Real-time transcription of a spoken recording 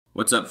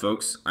What's up,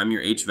 folks? I'm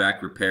your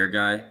HVAC repair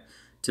guy.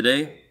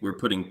 Today, we're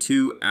putting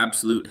two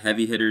absolute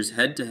heavy hitters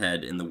head to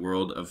head in the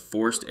world of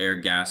forced air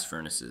gas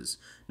furnaces,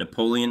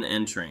 Napoleon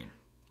and Trane.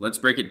 Let's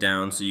break it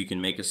down so you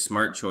can make a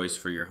smart choice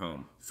for your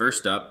home.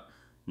 First up,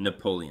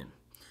 Napoleon.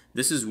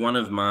 This is one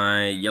of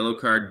my yellow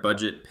card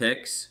budget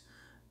picks.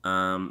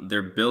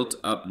 They're built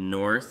up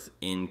north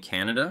in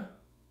Canada.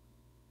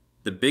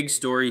 The big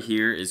story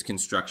here is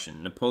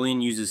construction.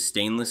 Napoleon uses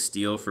stainless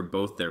steel for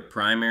both their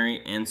primary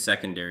and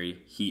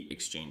secondary heat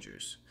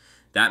exchangers.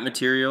 That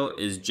material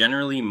is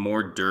generally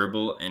more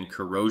durable and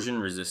corrosion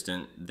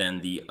resistant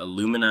than the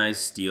aluminized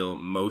steel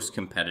most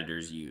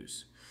competitors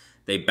use.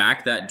 They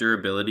back that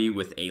durability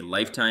with a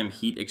lifetime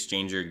heat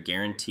exchanger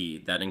guarantee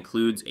that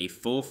includes a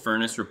full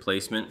furnace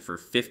replacement for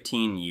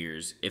 15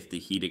 years if the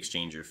heat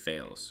exchanger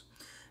fails.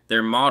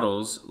 Their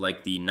models,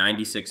 like the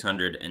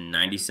 9600 and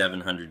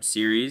 9700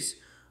 series,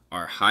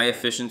 are high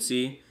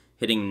efficiency,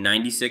 hitting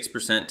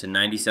 96% to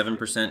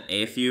 97%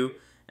 AFUE,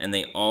 and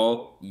they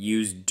all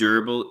use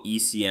durable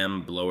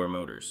ECM blower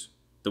motors.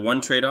 The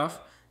one trade-off,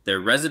 their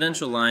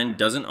residential line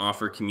doesn't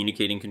offer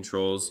communicating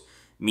controls,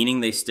 meaning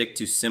they stick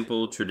to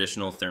simple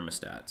traditional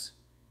thermostats.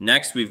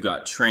 Next, we've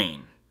got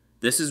Trane.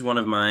 This is one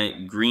of my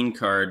green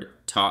card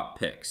top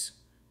picks.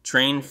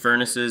 Trane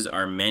furnaces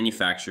are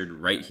manufactured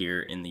right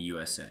here in the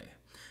USA.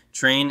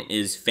 Trane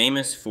is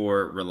famous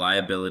for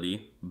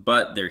reliability,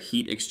 but their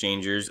heat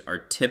exchangers are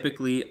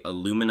typically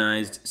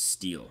aluminized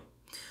steel.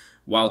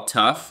 While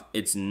tough,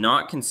 it's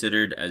not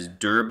considered as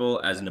durable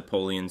as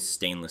Napoleon's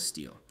stainless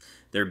steel.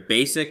 Their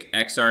basic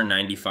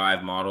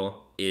XR95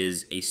 model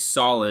is a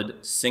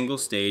solid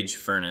single-stage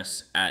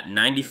furnace at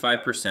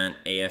 95%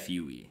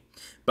 AFUE,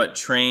 but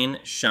Trane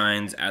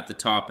shines at the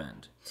top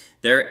end.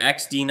 Their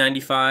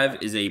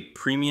XD95 is a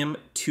premium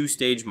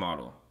two-stage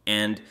model,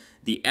 and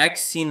the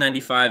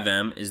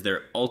XC95M is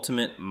their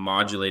ultimate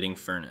modulating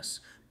furnace,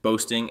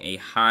 boasting a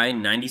high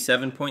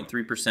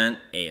 97.3%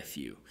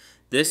 AFUE.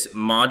 This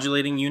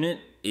modulating unit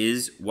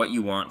is what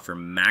you want for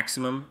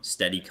maximum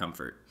steady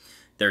comfort.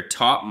 Their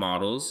top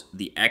models,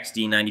 the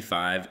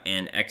XD95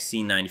 and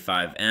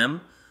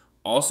XC95M,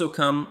 also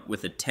come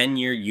with a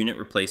 10-year unit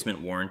replacement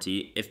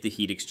warranty if the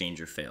heat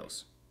exchanger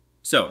fails.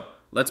 So,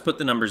 let's put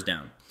the numbers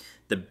down.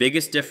 The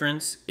biggest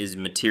difference is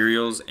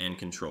materials and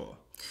control.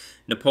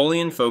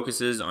 Napoleon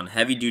focuses on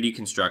heavy-duty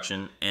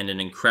construction and an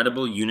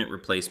incredible unit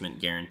replacement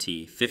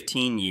guarantee,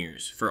 15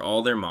 years, for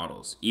all their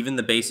models, even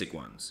the basic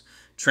ones.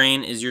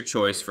 Trane is your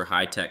choice for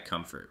high-tech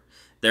comfort.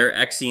 Their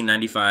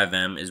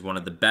XC95M is one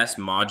of the best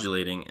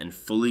modulating and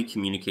fully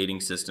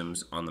communicating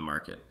systems on the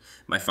market.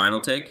 My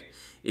final take?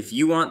 If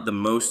you want the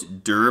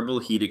most durable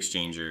heat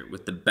exchanger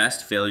with the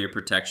best failure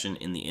protection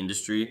in the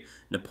industry,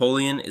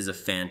 Napoleon is a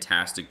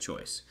fantastic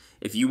choice.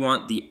 If you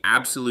want the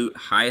absolute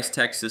highest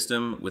tech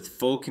system with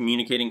full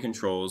communicating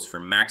controls for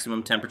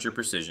maximum temperature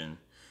precision,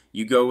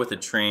 you go with a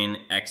Trane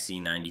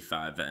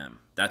XC95M.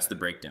 That's the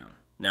breakdown.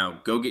 Now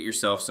go get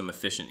yourself some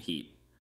efficient heat.